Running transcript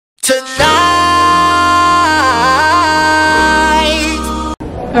tonight.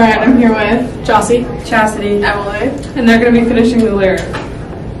 Alright, I'm here with Jossie, Chastity, Emily, and they're going to be finishing the lyric.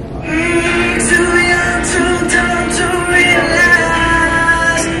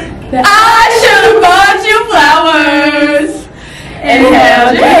 I should have bought you flowers and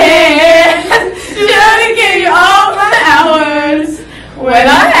held your hand. Should have given you all my hours when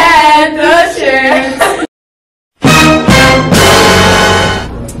I had the chance.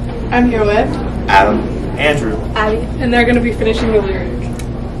 I'm here with Adam, Andrew, Abby, and they're going to be finishing the lyric.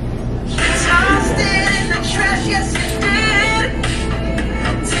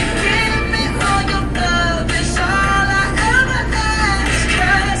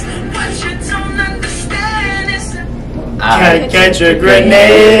 I catch a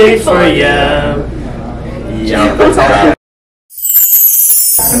grenade for ya. Yeah, that's all right.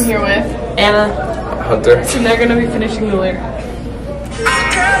 I'm here with Anna, Hunter. and they're going to be finishing the lyric.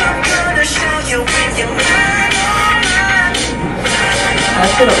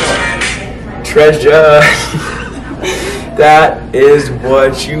 Treasure. That is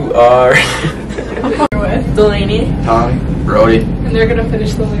what you are. I'm here with Delaney, Tommy, Brody. and they're going to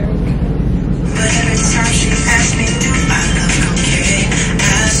finish the lyric.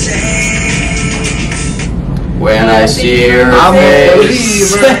 When I see her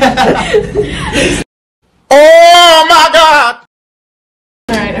face. Oh my God!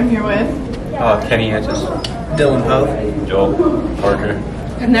 Alright, I'm here with, Kenny Hedges. Dylan Pope. Joel Parker.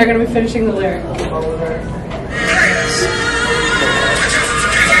 and they're going to be finishing the lyric.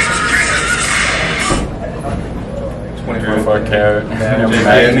 24 karat.